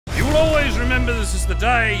remember this is the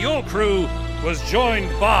day your crew was joined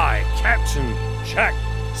by Captain Jack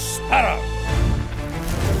Sparrow.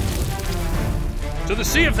 To the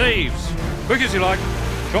Sea of Thieves. Quick as you like.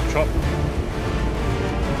 Chop, chop.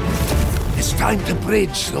 It's time to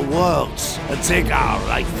bridge the worlds and take our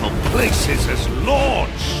rightful places as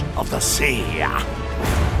lords of the sea.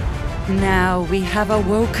 Now we have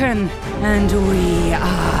awoken, and we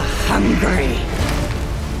are hungry.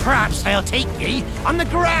 Perhaps they'll take ye on the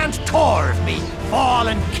grand tour of me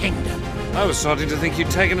fallen kingdom. I was starting to think you'd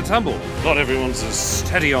taken a tumble. Not everyone's as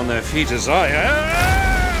steady on their feet as I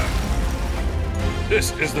am.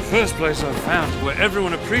 This is the first place I've found where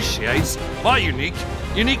everyone appreciates my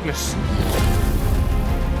uniqueness.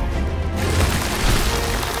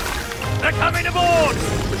 They're coming aboard!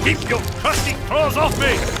 Keep your crusty claws off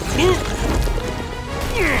me!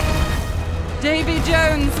 Davy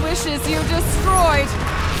Jones wishes you destroyed,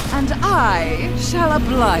 and I shall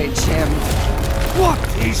oblige him. What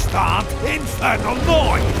is that infernal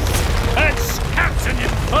noise? That's Captain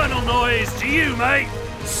Infernal Noise to you, mate!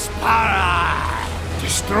 Sparrow!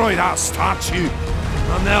 Destroy that statue,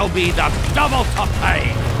 and there'll be the double to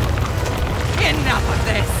pay! Enough of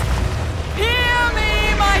this! Hear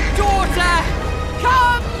me, my daughter!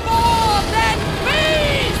 Come more than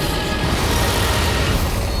beast!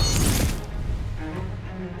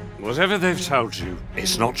 Whatever they've told you,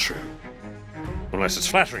 it's not true. Unless it's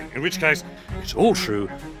flattering, in which case, it's all true,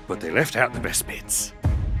 but they left out the best bits.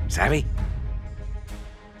 Savvy?